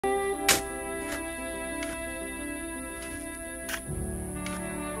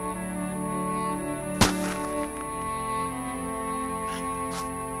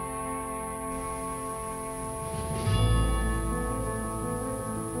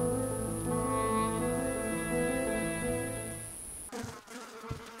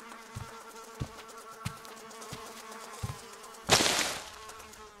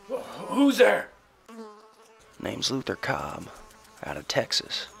Who's there? Name's Luther Cobb, out of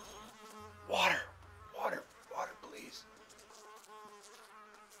Texas. Water, water, water, please.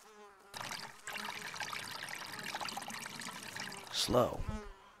 Slow.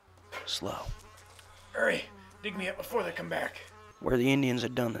 Slow. Hurry, dig me up before they come back. Where the Indians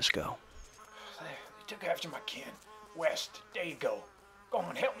had done this go? They took after my kin. West, there you go. Go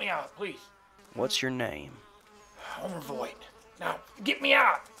on, help me out, please. What's your name? Homer Voight. Now, get me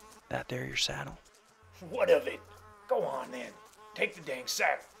out. That there your saddle? What of it? Go on then. Take the dang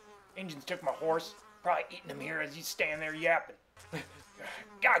saddle. Indians took my horse. Probably eating him here as you stand there yapping.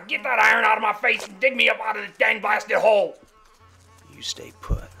 God, get that iron out of my face and dig me up out of this dang blasted hole. You stay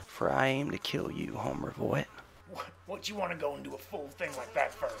put, for I aim to kill you, Homer Voight. What you want to go and do a fool thing like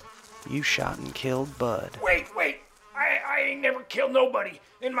that for? You shot and killed Bud. Wait. I ain't never killed nobody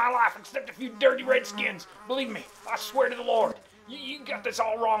in my life except a few dirty redskins. Believe me, I swear to the Lord. You got this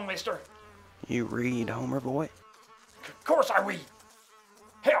all wrong, mister. You read, Homer Voight? Of course I read.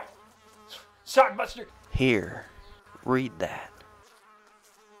 Hell, Sockbuster. Here, read that.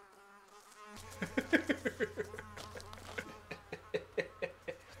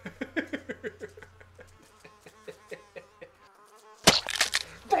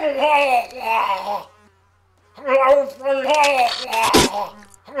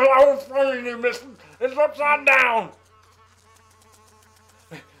 It's upside down.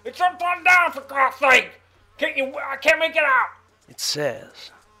 It's upside down, for God's sake. I can't make it out. It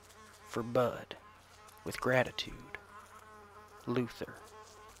says, for Bud, with gratitude, Luther,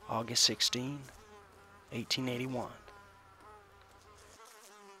 August 16, 1881.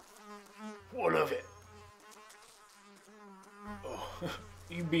 What of it? Oh,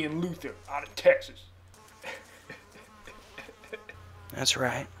 you being Luther out of Texas. That's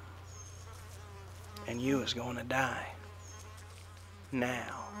right. And you is going to die.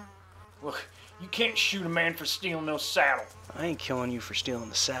 Now. Look, you can't shoot a man for stealing no saddle. I ain't killing you for stealing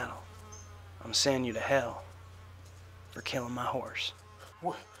the saddle. I'm sending you to hell for killing my horse.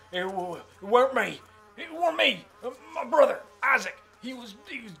 It weren't me. It weren't me. My brother, Isaac. He was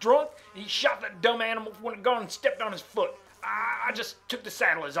drunk. He shot that dumb animal when it gone and stepped on his foot. I just took the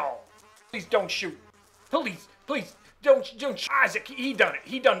saddle is all. Please don't shoot. Please, don't shoot. Isaac, he done it.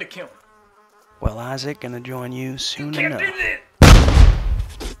 He done the killing. Well, Isaac gonna join you soon You can't enough. do this.